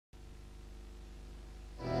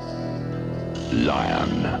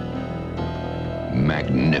Lion.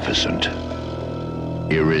 Magnificent.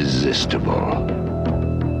 Irresistible.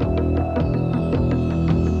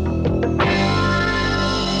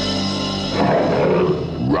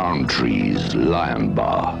 Rowntree's Lion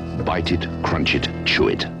Bar. Bite it, crunch it, chew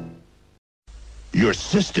it. Your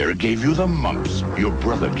sister gave you the mumps. Your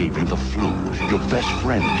brother gave you the flu. Your best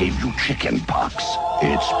friend gave you chicken pox.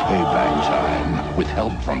 It's payback time with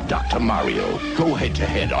help from Dr. Mario. Go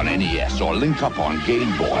head-to-head on NES or link up on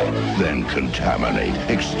Game Boy. Then contaminate,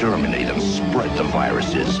 exterminate, and spread the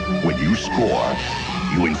viruses. When you score,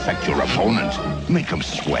 you infect your opponent. Make them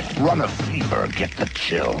sweat, run a fever, get the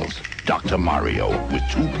chills. Dr. Mario. With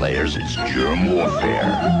 2 players, it's germ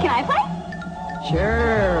warfare. Can I play?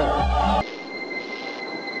 Sure.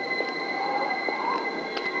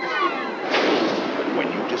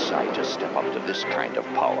 Decide to step up to this kind of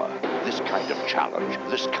power, this kind of challenge,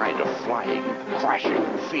 this kind of flying, crashing,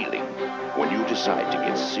 feeling. When you decide to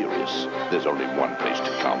get serious, there's only one place to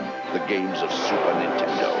come, the games of Super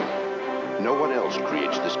Nintendo. No one else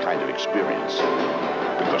creates this kind of experience,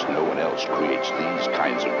 because no one else creates these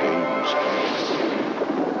kinds of games.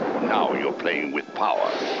 Now you're playing with power,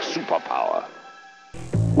 superpower.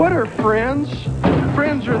 What are friends?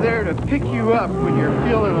 Friends are there to pick you up when you're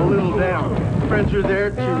feeling a little down. Friends are there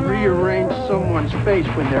to rearrange someone's face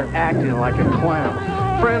when they're acting like a clown.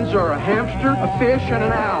 Friends are a hamster, a fish, and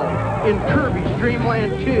an owl in Kirby's Dream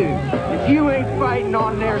Land 2. If you ain't fighting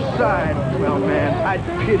on their side, well, man, I'd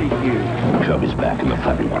pity you. Kirby's back, and the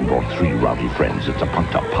Flappy One brought 3 rowdy friends. It's a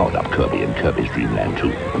pumped-up, powered-up Kirby in Kirby's Dream Land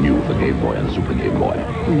 2. New for Game Boy and Super Game Boy.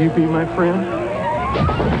 Will you be my friend?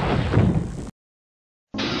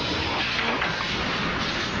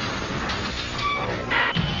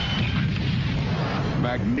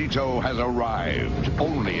 Magneto has arrived,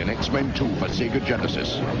 only in X-Men 2 for Sega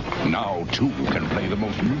Genesis. Now 2 can play the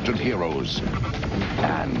most mutant heroes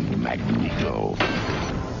and Magneto.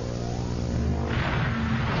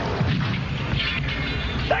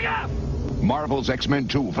 Marvel's X-Men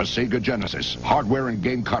 2 for Sega Genesis. Hardware and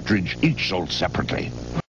game cartridge, each sold separately.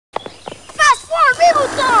 Fast forward,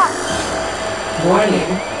 Beeblestar!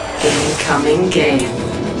 Warning, incoming game.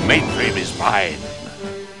 Mainframe is mine.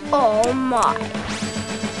 Oh my.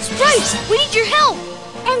 Sprites, we need your help!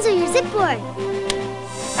 Enzo, your zipboard.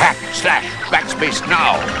 Hack, slash, backspace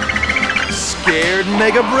now. Scared,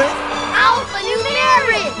 Mega Brit?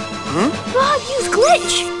 Alphanumeric! Huh? God, use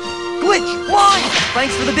glitch! Glitch! Why?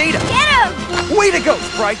 Thanks for the data. Get him! Way to go,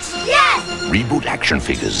 Sprites! Yes! Reboot action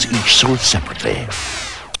figures, each sold separately.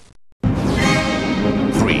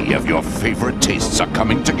 3 of your favorite tastes are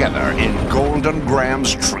coming together in Golden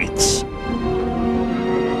Grahams Treats.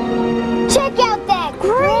 Check out that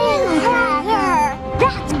graham cracker!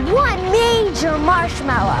 That's one major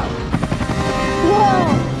marshmallow! Whoa!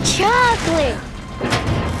 Chocolate!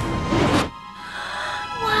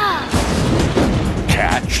 Wow!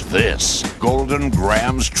 Catch this. Golden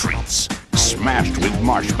Grahams Treats. Smashed with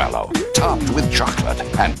marshmallow, topped with chocolate,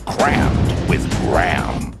 and crammed with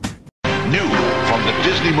graham. New from the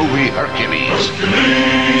Disney movie Hercules.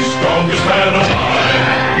 Hercules, strongest man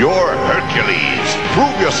alive. You're Hercules.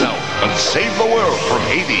 Prove yourself and save the world from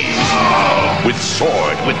Hades. With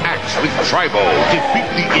sword, with axe, with tribo, defeat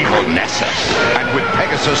the evil Nessus. And with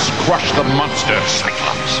Pegasus, crush the monster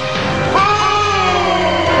Cyclops.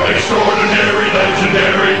 Extraordinary,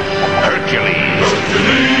 legendary. Hercules.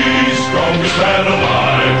 Hercules, strongest man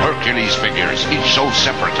alive. Hercules figures, each sold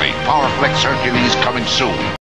separately. Powerflex Hercules coming soon.